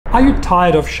Are you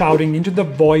tired of shouting into the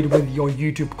void with your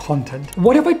YouTube content?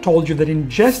 What if I told you that in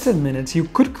just 10 minutes you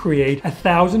could create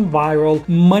 1,000 viral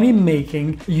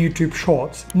money-making YouTube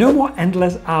shorts? No more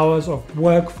endless hours of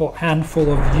work for a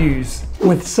handful of views.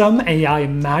 With some AI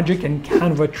magic and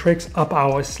Canva tricks up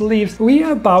our sleeves, we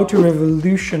are about to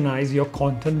revolutionize your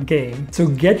content game. So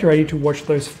get ready to watch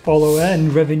those follower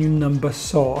and revenue numbers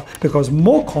soar, because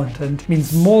more content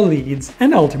means more leads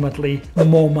and ultimately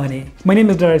more money. My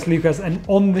name is Darius Lucas, and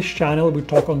on this channel we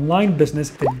talk online business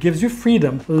that gives you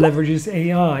freedom, leverages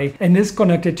AI, and is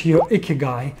connected to your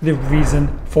ikigai, the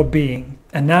reason for being.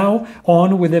 And now,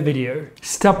 on with the video.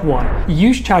 Step 1.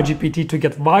 Use ChatGPT to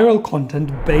get viral content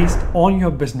based on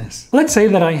your business. Let's say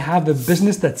that I have a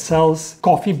business that sells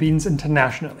coffee beans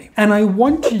internationally, and I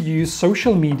want to use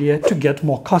social media to get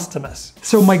more customers.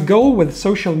 So my goal with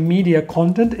social media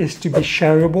content is to be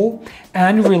shareable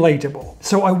and relatable.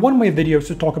 So I want my videos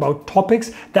to talk about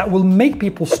topics that will make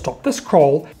people stop the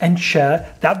scroll and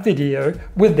share that video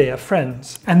with their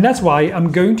friends. And that's why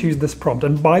I'm going to use this prompt.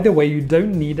 And by the way, you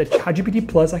don't need a ChatGPT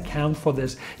Plus account for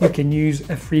this. You can use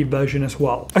a free version as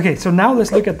well. Okay, so now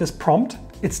let's look at this prompt,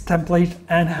 its template,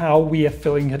 and how we are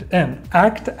filling it in.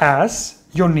 Act as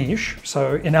your niche.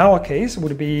 So in our case,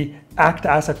 would be act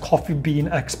as a coffee bean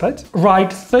expert.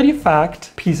 Write 30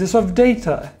 fact pieces of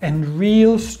data and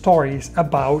real stories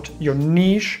about your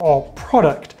niche or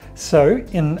product. So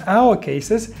in our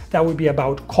cases, that would be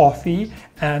about coffee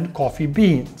and coffee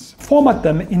beans. Format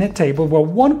them in a table where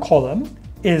one column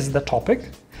is the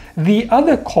topic, the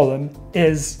other column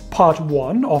is part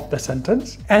 1 of the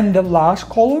sentence, and the last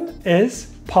column is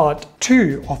part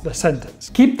 2 of the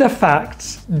sentence. Keep the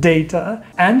facts, data,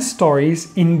 and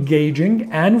stories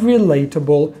engaging and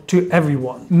relatable to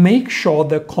everyone. Make sure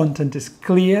the content is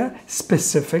clear,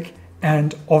 specific,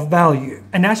 and of value.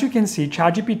 And as you can see,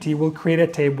 ChatGPT will create a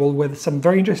table with some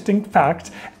very interesting facts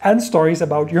and stories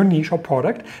about your niche or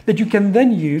product that you can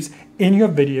then use in your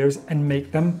videos and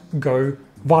make them go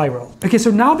viral. Okay, so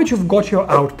now that you've got your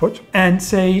output, and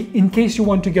say, in case you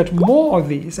want to get more of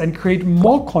these and create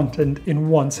more content in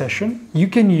one session, you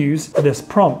can use this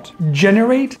prompt.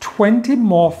 Generate 20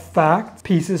 more fact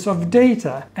pieces of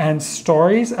data and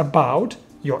stories about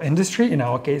your industry, in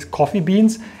our case, coffee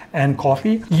beans and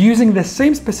coffee, using the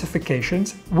same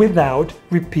specifications without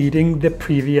repeating the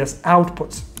previous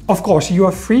outputs. Of course, you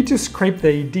are free to scrape the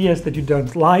ideas that you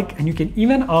don't like, and you can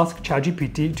even ask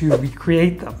ChatGPT to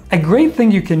recreate them. A great thing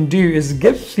you can do is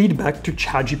give feedback to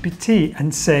ChatGPT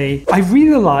and say, I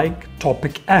really like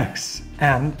topic X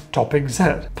and topic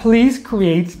Z. Please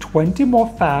create 20 more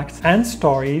facts and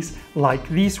stories like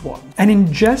these ones. And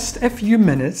in just a few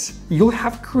minutes, you'll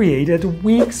have created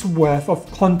weeks worth of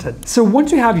content. So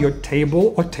once you have your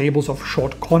table or tables of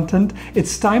short content,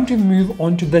 it's time to move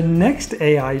on to the next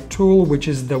AI tool, which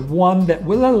is the one that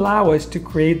will allow us to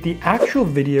create the actual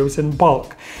videos in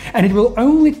bulk. And it will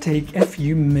only take a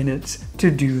few minutes to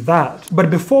do that.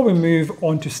 But before we move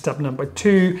on to step number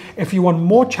 2, if you want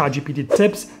more ChatGPT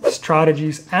tips,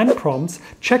 strategies, and prompts,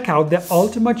 check out the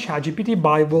Ultimate ChatGPT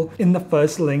Bible in the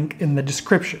first link in the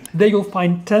description. There you'll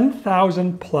find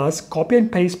 10,000 plus copy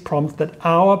and paste prompts that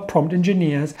our prompt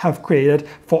engineers have created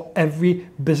for every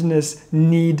business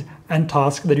need and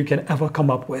task that you can ever come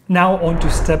up with. Now on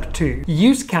to step 2.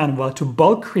 Use Canva to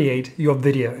bulk create your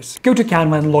videos. Go to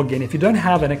Canva and log in. If you don't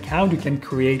have an account, you can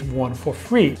create one for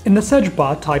free. In the search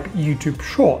bar, type YouTube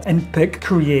Short and pick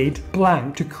Create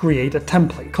Blank to create a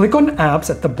template. Click on Apps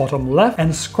at the bottom left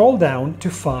and scroll down to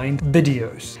find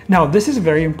Videos. Now this is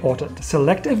very important.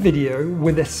 Select a video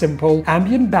with a simple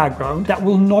ambient background that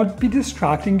will not be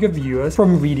distracting your viewers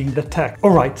from reading the text.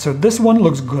 Alright, so this one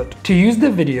looks good. To use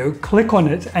the video, click on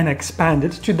it and expand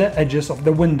it to the edges of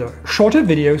the window. Shorter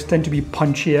videos tend to be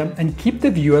punchier and keep the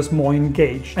viewers more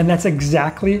engaged, and that's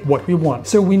exactly what we want.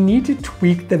 So we need to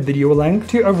tweak the video length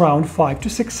to around 5 to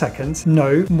 6 seconds,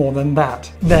 no more than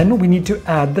that. Then we need to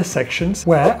add the sections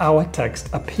where our text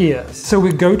appears. So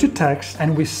we go to text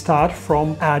and we start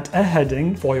from add a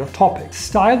heading for your topic.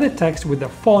 Style the text with the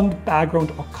font,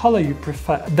 background, or color you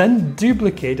prefer. Then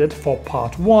duplicate it for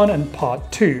part 1 and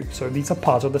part 2. So these are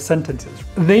parts of the sentences.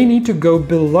 They need to go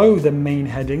below the main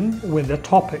heading with the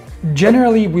topic.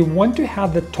 Generally, we want to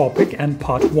have the topic and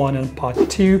part 1 and part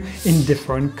 2 in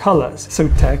different colors, so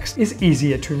text is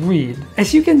easier to read.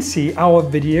 As you can see, our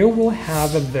video will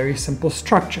have a very simple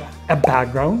structure. a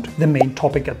background, the main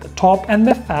topic at the top, and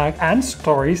the fact and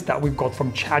stories that we've got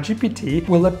from ChatGPT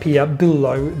will appear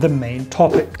below the main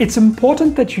topic. It's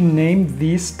important that you name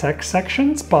these text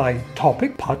sections by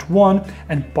topic, part 1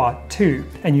 and part 2,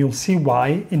 and you'll see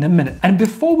why in a minute. And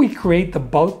before we create the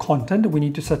bulk content, we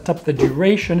need to set up the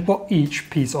duration for each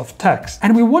piece of text.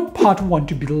 And we want part 1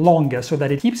 to be longer so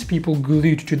that it keeps people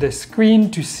glued to the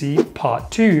screen to see part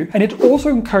 2, and it also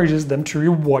encourages them to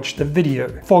rewatch the video.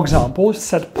 For example,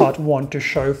 set part 1 to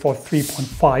show for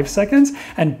 3.5 seconds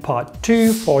and part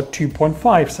 2 for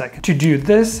 2.5 seconds. To do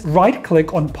this,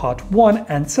 right-click on part 1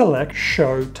 and select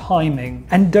Show Timing.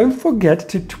 And don't forget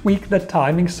to tweak the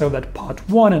timing so that part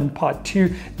 1 and part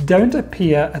 2 don't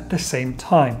appear at the same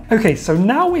time. Okay, so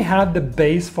now we have the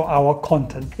base for our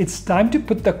content. It's time to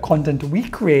put the content we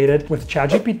created with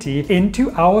ChatGPT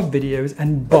into our videos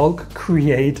and bulk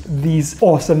create these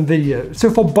awesome videos. So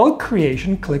for bulk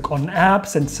creation, click on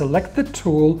Apps and select the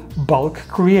tool Bulk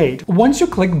Create. Once you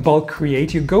click Bulk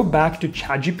Create, you go back to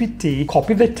ChatGPT,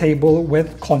 copy the table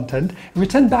with content,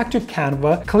 return back to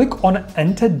Canva, click on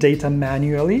Enter Data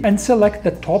manually, and select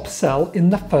the top cell in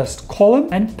the first column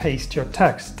and paste your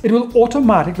text. It will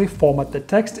automatically format the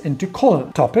text into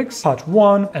column topics, part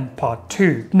 1 and part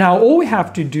 2. Now all we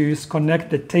have to do is connect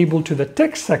the table to the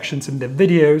text sections in the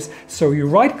videos, so you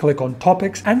right-click on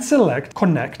topics and select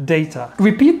Connect Data.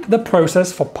 Repeat the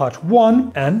process for part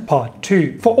 1 and part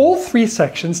 2. For all 3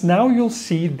 sections, now you'll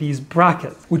see these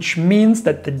brackets, which means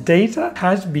that the data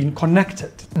has been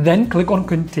connected. Then click on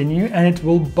Continue and it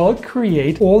will bulk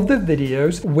create all the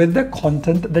videos with the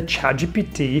content that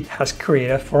ChatGPT has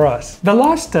created for us. The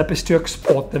last step is to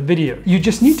export the video. You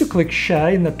just need to click Share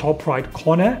in the top right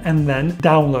corner and then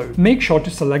Download. Make sure to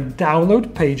select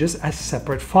Download Pages as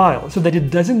separate files so that it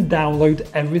doesn't download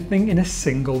everything in a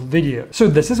single video. So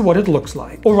this is what it looks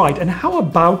like. Alright, and how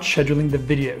about scheduling the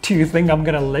video? Do you think I'm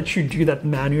gonna let you do that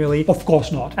manually? Of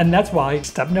course not. And that's why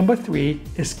step number 3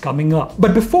 is coming up.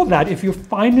 But before that, if you're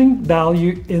finding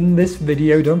value in this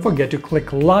video, don't forget to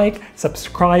click like,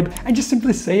 subscribe, and just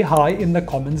simply say hi in the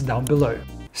comments down below.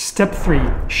 Step 3.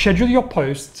 Schedule your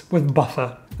posts with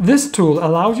Buffer. This tool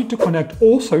allows you to connect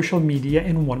all social media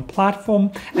in one platform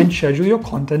and schedule your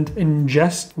content in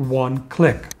just one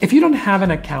click. If you don't have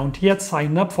an account yet,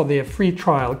 sign up for their free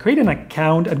trial. Create an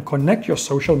account and connect your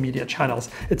social media channels.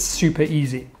 It's super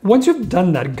easy. Once you've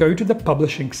done that, go to the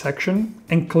publishing section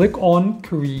and click on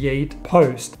Create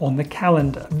Post on the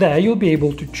calendar. There you'll be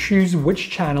able to choose which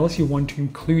channels you want to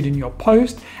include in your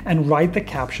post and write the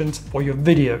captions for your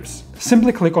videos.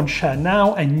 Simply click on Share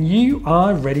Now and you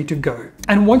are ready to go.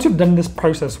 And once you've done this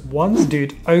process once, do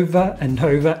it over and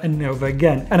over and over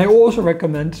again. And I also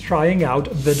recommend trying out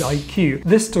vidIQ.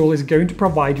 This tool is going to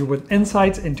provide you with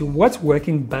insights into what's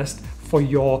working best for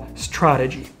your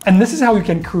strategy. And this is how you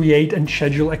can create and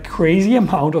schedule a crazy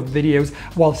amount of videos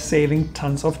while saving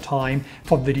tons of time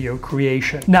for video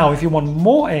creation. Now, if you want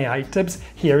more AI tips,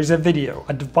 here is a video: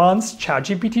 Advanced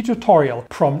ChatGPT Tutorial,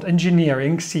 Prompt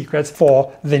Engineering Secrets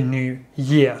for the New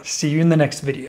Year. See you in the next video.